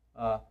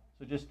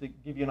 So just to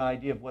give you an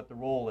idea of what the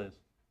role is,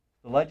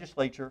 the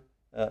legislature,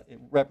 it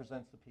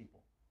represents the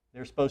people.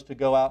 They're supposed to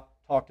go out,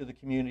 talk to the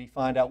community,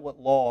 find out what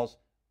laws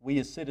we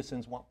as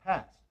citizens want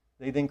passed.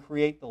 They then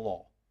create the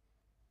law.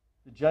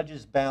 The judge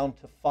is bound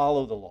to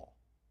follow the law.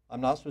 I'm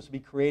not supposed to be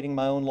creating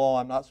my own law.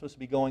 I'm not supposed to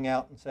be going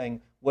out and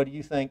saying, what do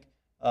you think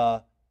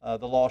the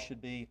law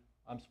should be?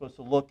 I'm supposed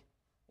to look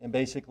and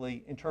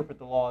basically interpret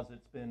the law as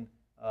it's been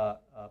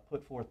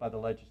put forth by the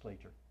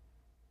legislature.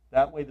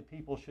 That way the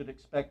people should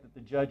expect that the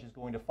judge is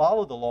going to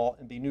follow the law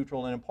and be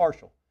neutral and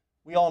impartial.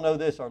 We all know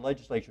this, our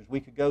legislatures. We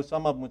could go,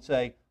 some of them would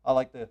say, I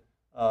like the,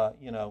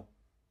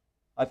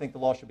 I think the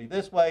law should be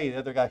this way. The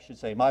other guy should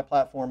say, my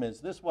platform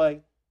is this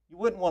way. You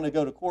wouldn't want to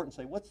go to court and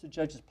say, what's the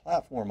judge's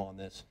platform on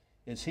this?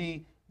 Is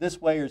he this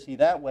way or is he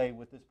that way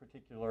with this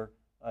particular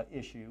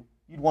issue?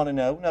 You'd want to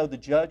know, no, the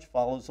judge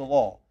follows the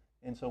law.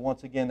 And so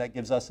once again, that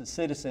gives us as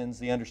citizens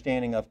the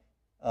understanding of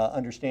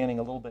understanding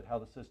a little bit how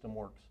the system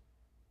works.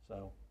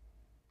 So,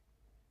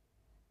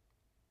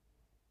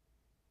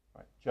 all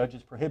right, judge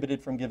is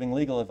prohibited from giving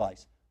legal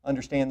advice.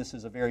 Understand this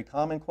is a very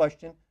common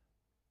question.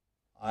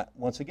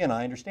 Once again,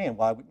 I understand.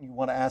 Why wouldn't you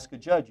want to ask a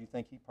judge? You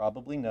think he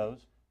probably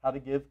knows how to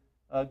give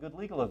good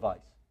legal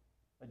advice.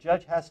 A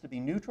judge has to be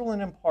neutral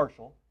and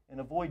impartial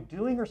and avoid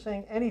doing or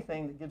saying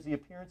anything that gives the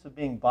appearance of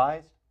being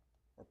biased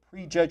or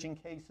prejudging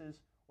cases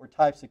or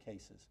types of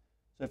cases.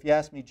 So if you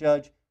ask me,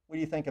 Judge, what do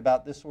you think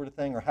about this sort of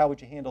thing, or how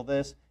would you handle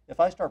this? If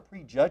I start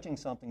prejudging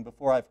something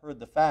before I've heard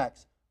the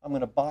facts, I'm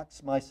going to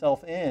box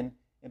myself in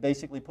and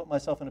basically put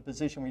myself in a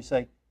position where you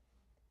say,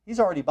 he's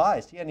already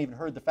biased. He hadn't even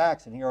heard the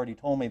facts, and he already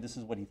told me this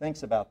is what he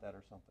thinks about that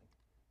or something.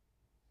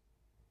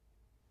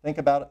 Think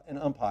about an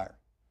umpire.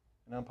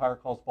 An umpire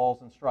calls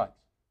balls and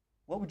strikes.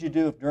 What would you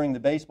do if during the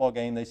baseball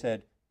game they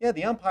said, yeah,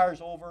 the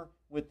umpire's over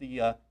with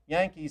the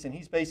Yankees, and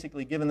he's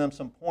basically giving them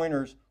some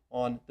pointers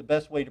on the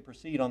best way to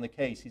proceed on the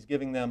case. He's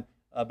giving them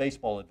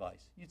baseball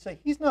advice. You'd say,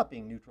 he's not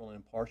being neutral and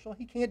impartial.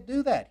 He can't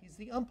do that. He's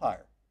the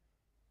umpire.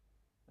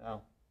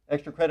 Now,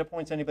 extra credit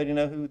points. Anybody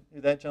know who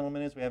that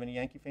gentleman is? We have any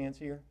Yankee fans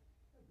here?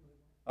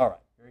 All right,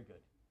 very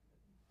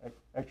good.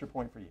 Extra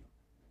point for you.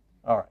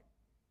 All right.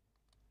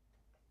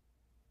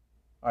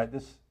 All right,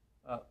 this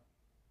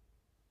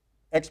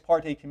ex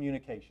parte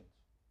communications.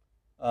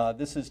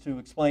 This is to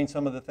explain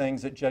some of the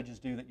things that judges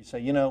do that you say,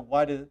 you know,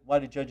 why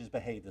do judges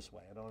behave this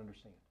way? I don't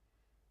understand.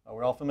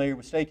 We're all familiar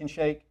with Steak and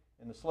Shake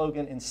and the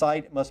slogan, in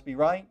sight it must be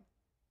right.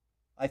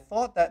 I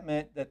thought that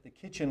meant that the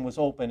kitchen was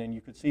open and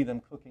you could see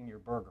them cooking your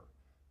burger.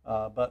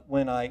 But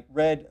when I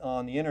read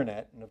on the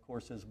internet, and of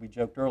course as we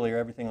joked earlier,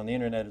 everything on the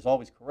internet is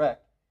always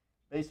correct.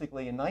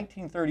 Basically in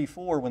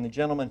 1934 when the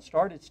gentleman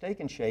started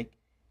Steak and Shake,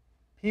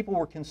 people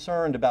were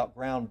concerned about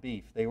ground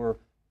beef. They were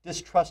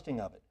distrusting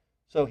of it.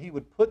 So he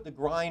would put the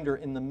grinder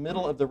in the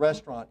middle of the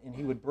restaurant and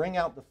he would bring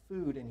out the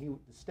food and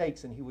the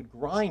steaks and he would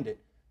grind it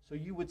so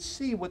you would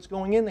see what's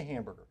going in the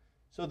hamburger.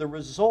 So the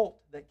result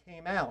that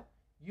came out,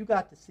 you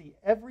got to see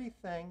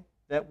everything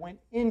that went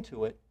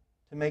into it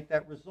to make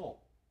that result.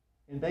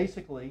 And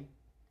basically,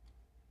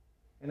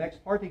 an ex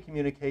parte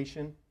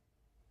communication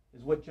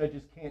is what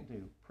judges can't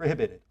do,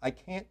 prohibited. I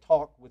can't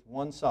talk with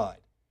one side.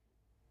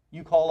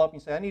 You call up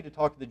and you say, I need to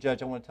talk to the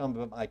judge. I want to tell him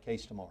about my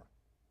case tomorrow.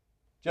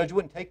 Judge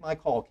wouldn't take my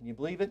call. Can you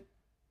believe it?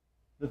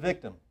 The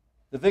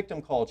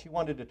victim called. She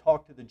wanted to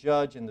talk to the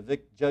judge, and the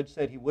judge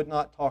said he would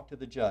not talk to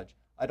the judge.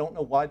 I don't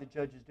know why the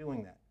judge is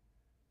doing that.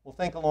 Well,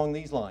 think along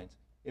these lines.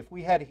 If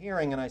we had a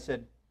hearing and I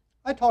said,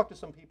 I talked to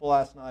some people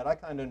last night. I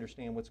kind of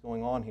understand what's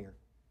going on here.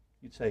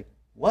 You'd say,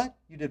 what?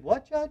 You did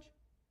what, Judge?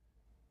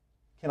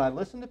 Can I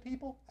listen to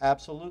people?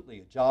 Absolutely.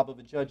 A job of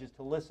a judge is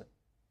to listen.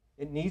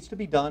 It needs to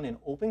be done in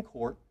open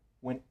court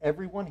when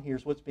everyone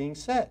hears what's being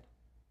said.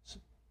 So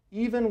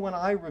even when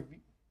I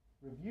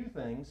review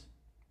things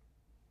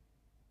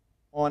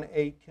on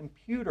a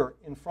computer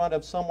in front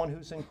of someone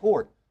who's in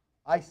court,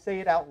 I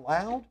say it out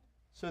loud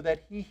so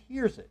that he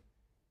hears it.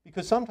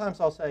 Because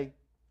sometimes I'll say, it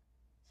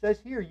says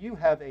here you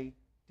have a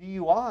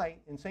DUI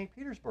in St.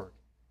 Petersburg.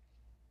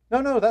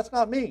 No, that's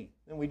not me.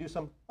 Then we do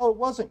some, oh, it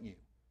wasn't you.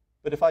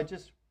 But if I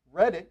just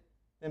read it,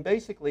 then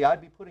basically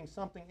I'd be putting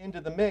something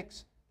into the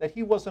mix that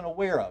he wasn't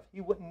aware of.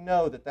 He wouldn't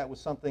know that that was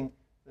something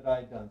that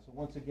I had done. So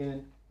once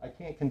again, I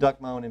can't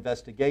conduct my own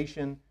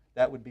investigation.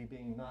 That would be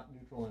being not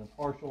neutral and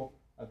impartial.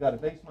 I've got to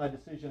base my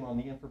decision on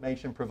the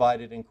information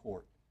provided in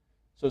court.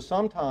 So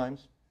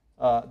sometimes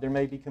there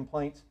may be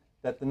complaints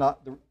that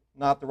not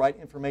the right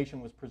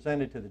information was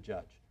presented to the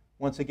judge.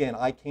 Once again,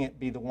 I can't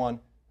be the one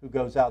who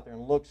goes out there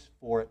and looks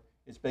for it.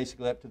 It's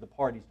basically up to the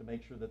parties to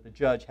make sure that the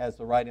judge has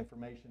the right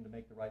information to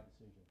make the right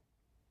decision.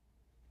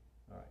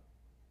 All right.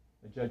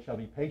 The judge shall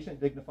be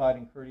patient, dignified,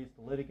 and courteous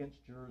to litigants,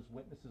 jurors,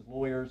 witnesses,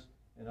 lawyers,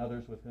 and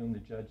others with whom the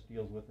judge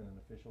deals with in an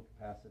official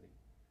capacity.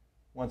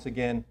 Once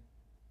again,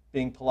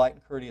 being polite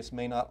and courteous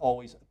may not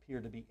always appear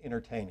to be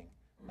entertaining.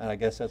 And I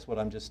guess that's what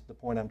the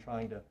point I'm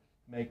trying to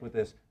make with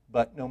this.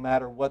 But no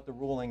matter what the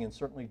ruling, and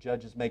certainly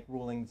judges make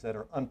rulings that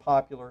are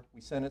unpopular, we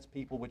sentence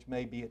people which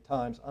may be at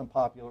times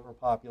unpopular or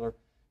popular,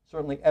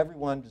 certainly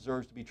everyone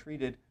deserves to be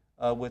treated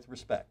with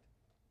respect.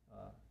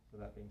 So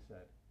that being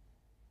said,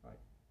 right.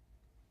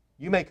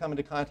 You may come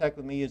into contact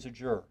with me as a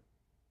juror.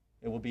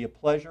 It will be a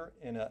pleasure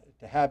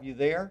to have you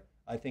there.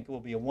 I think it will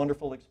be a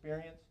wonderful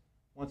experience.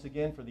 Once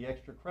again, for the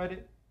extra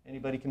credit,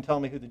 anybody can tell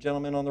me who the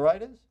gentleman on the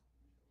right is?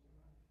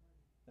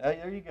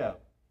 There you go.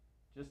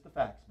 Just the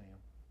facts, ma'am.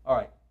 All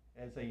right.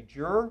 As a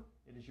juror,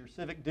 it is your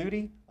civic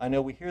duty. I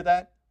know we hear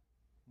that.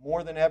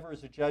 More than ever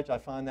as a judge, I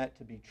find that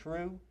to be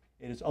true.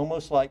 It is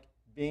almost like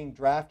being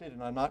drafted,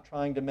 and I'm not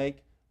trying to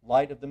make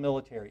light of the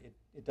military.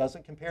 It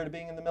doesn't compare to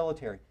being in the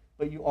military.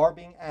 But you are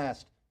being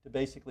asked to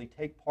basically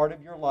take part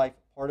of your life,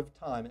 part of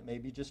time, it may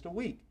be just a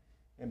week,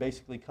 and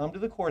basically come to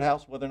the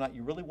courthouse, whether or not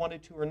you really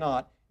wanted to or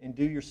not, and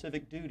do your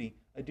civic duty,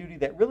 a duty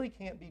that really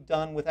can't be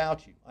done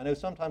without you. I know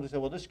sometimes they say,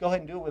 well, just go ahead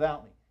and do it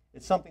without me.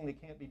 It's something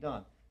that can't be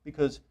done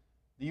because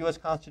the U.S.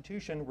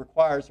 Constitution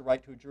requires the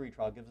right to a jury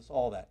trial, gives us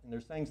all that. And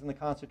there's things in the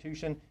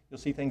Constitution, you'll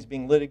see things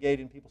being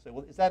litigated, and people say,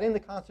 well, is that in the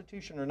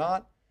Constitution or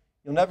not?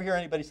 You'll never hear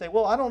anybody say,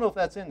 well, I don't know if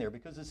that's in there,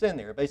 because it's in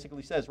there. It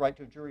basically says right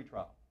to a jury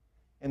trial.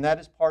 And that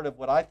is part of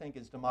what I think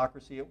is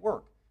democracy at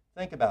work.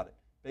 Think about it.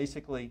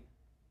 Basically,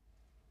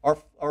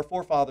 our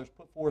forefathers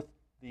put forth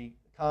the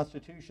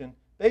Constitution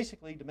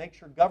basically to make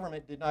sure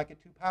government did not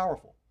get too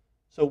powerful.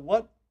 So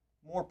what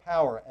more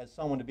power as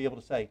someone to be able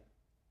to say,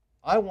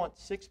 I want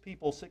 6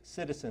 people, 6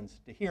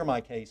 citizens to hear my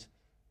case,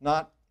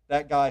 not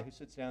that guy who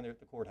sits down there at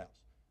the courthouse.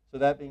 So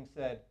that being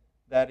said,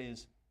 that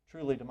is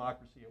truly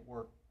democracy at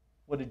work.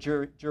 What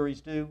do juries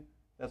do?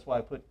 That's why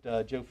I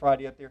put Joe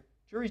Friday up there.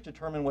 Juries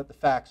determine what the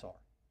facts are.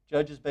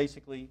 Judges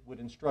basically would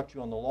instruct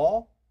you on the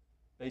law.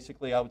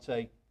 Basically, I would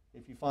say,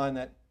 if you find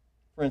that,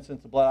 for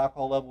instance, the blood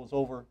alcohol level is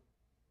over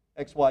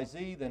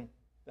XYZ, then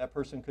that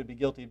person could be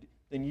guilty.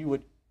 Then you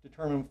would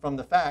determine from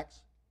the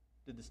facts,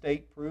 did the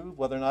state prove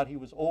whether or not he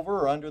was over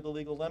or under the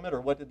legal limit,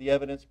 or what did the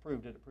evidence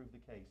prove? Did it prove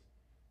the case?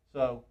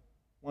 So,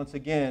 once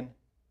again,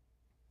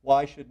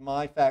 why should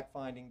my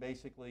fact-finding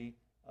basically,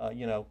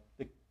 the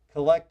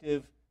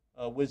collective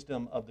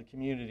wisdom of the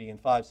community and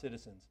 5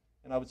 citizens?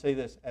 And I would say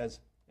this,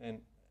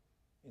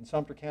 in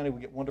Sumter County,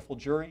 we get wonderful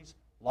juries,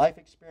 life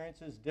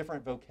experiences,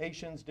 different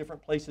vocations,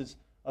 different places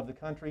of the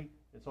country.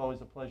 It's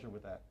always a pleasure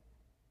with that.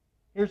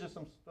 Here's just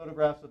some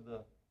photographs of the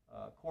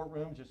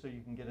courtroom, just so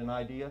you can get an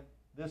idea.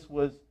 This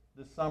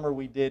summer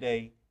we did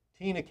a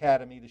teen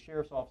academy the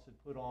sheriff's office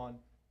had put on,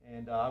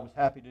 and I was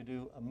happy to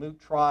do a moot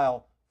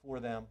trial for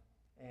them.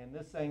 And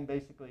this thing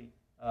basically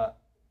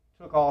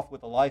took off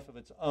with a life of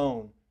its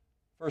own.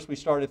 First we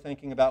started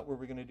thinking about were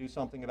we going to do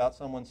something about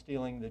someone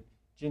stealing the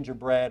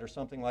gingerbread or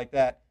something like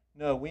that.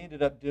 No, we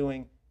ended up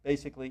doing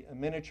basically a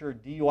miniature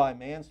DUI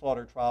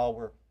manslaughter trial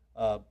where,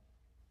 and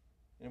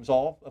it was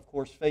all, of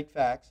course, fake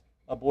facts.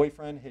 A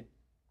boyfriend had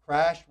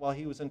crashed while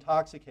he was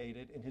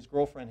intoxicated, and his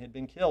girlfriend had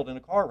been killed in a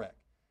car wreck.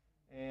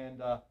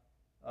 And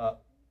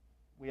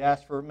we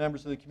asked for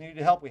members of the community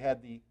to help. We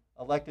had the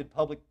elected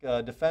public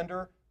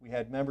defender. We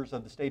had members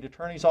of the state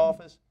attorney's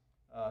office,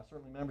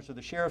 certainly members of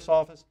the sheriff's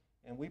office,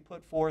 and we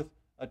put forth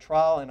a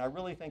trial, and I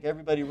really think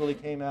everybody really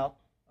came out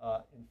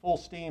in full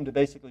steam to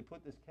basically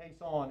put this case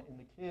on, and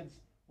the kids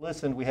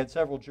listened. We had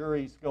several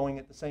juries going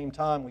at the same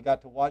time. We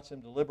got to watch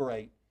them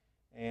deliberate,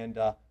 and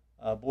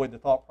boy, the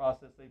thought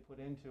process they put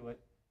into it.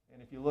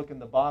 And if you look in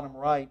the bottom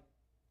right,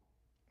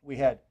 we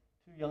had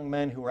 2 young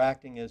men who were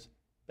acting as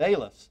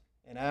bailiffs,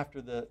 and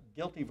after the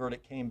guilty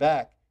verdict came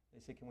back, they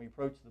said, can we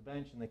approach the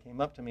bench? And they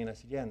came up to me, and I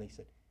said, yeah, and he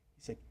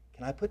said,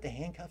 can I put the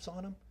handcuffs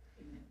on him?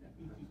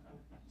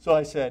 So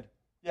I said,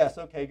 yes,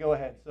 okay, go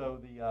ahead. So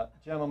the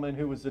gentleman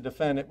who was the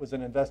defendant was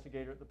an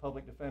investigator at the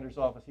public defender's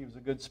office. He was a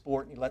good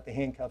sport, and he let the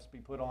handcuffs be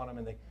put on him,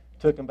 and they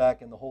took him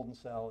back in the holding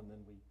cell, and then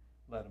we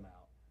let him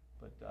out.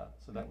 But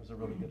so that was a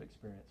really good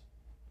experience.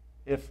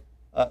 If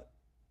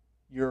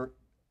you're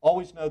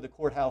always know the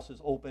courthouse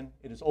is open.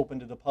 It is open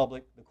to the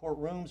public. The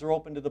courtrooms are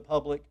open to the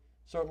public.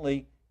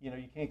 Certainly, you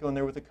can't go in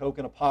there with a Coke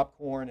and a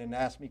popcorn and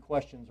ask me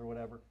questions or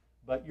whatever,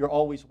 but you're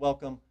always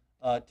welcome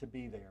to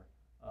be there.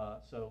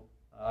 So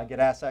I get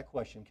asked that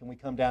question, can we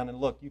come down and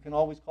look? You can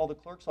always call the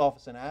clerk's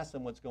office and ask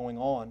them what's going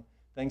on.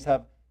 Things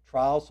have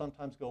trials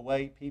sometimes go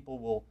away. People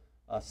will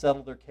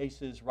settle their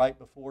cases right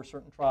before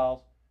certain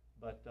trials,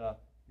 but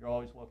you're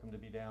always welcome to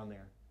be down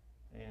there.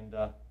 And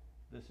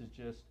this is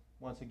just,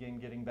 once again,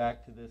 getting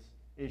back to this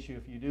issue.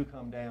 If you do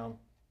come down,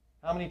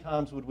 how many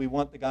times would we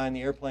want the guy in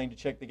the airplane to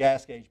check the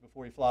gas gauge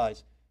before he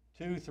flies?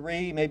 2,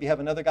 3, maybe have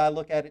another guy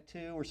look at it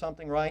too or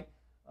something, right?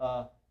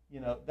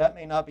 That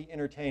may not be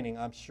entertaining.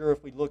 I'm sure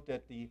if we looked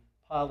at the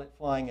pilot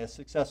flying a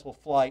successful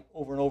flight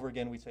over and over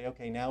again, we'd say,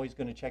 okay, now he's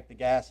going to check the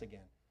gas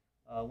again.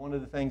 One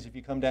of the things, if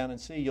you come down and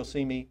see, you'll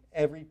see me,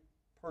 every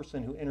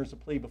person who enters a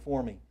plea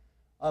before me,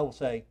 I will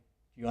say,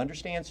 do you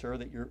understand, sir,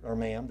 that or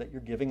ma'am, that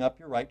you're giving up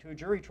your right to a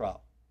jury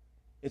trial?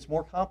 It's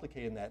more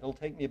complicated than that. It'll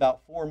take me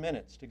about 4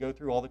 minutes to go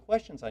through all the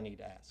questions I need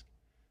to ask.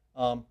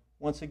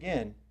 Once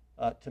again,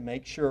 to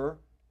make sure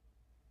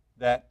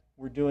that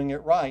we're doing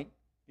it right,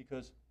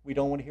 because we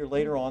don't want to hear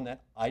later on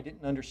that I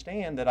didn't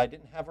understand that I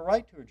didn't have a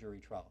right to a jury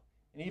trial.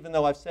 And even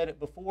though I've said it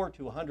before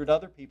to 100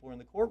 other people in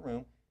the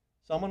courtroom,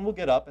 someone will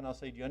get up and I'll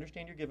say, do you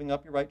understand you're giving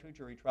up your right to a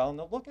jury trial? And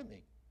they'll look at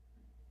me.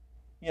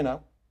 You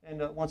know,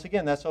 and once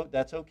again, that's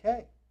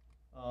okay.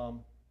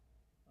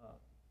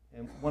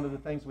 And one of the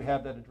things we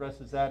have that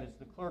addresses that is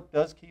the clerk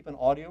does keep an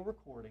audio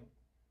recording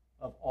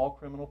of all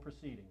criminal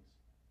proceedings,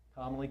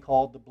 commonly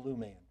called the blue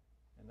man.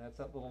 And that's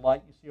that little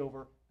light you see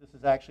over. This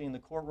is actually in the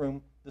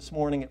courtroom this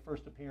morning at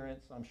first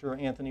appearance. I'm sure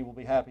Anthony will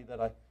be happy that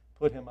I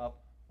put him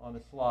up on the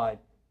slide.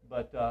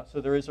 But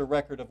so there is a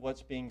record of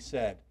what's being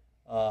said,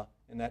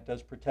 and that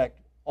does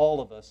protect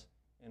all of us.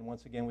 And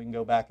once again, we can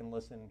go back and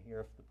listen and hear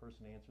if the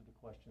person answered the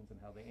questions and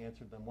how they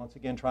answered them. Once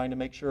again, trying to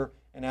make sure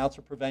an ounce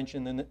of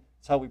prevention, and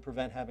it's how we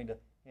prevent having to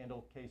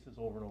handle cases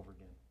over and over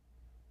again.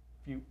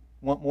 If you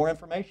want more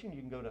information,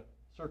 you can go to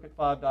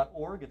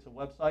circuit5.org. It's a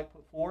website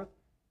put forth.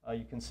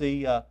 You can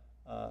see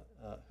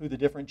who the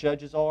different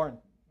judges are and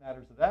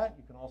matters of that.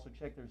 You can also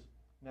check, there's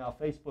now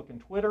Facebook and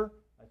Twitter.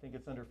 I think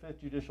it's under 5th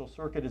Judicial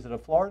Circuit. Is it a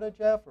Florida,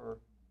 Jeff, or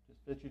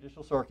just 5th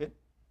Judicial Circuit?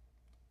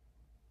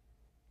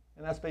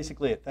 And that's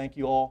basically it. Thank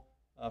you all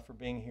for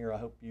being here. I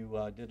hope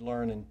you did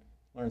learn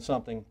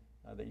something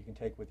that you can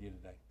take with you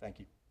today. Thank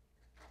you.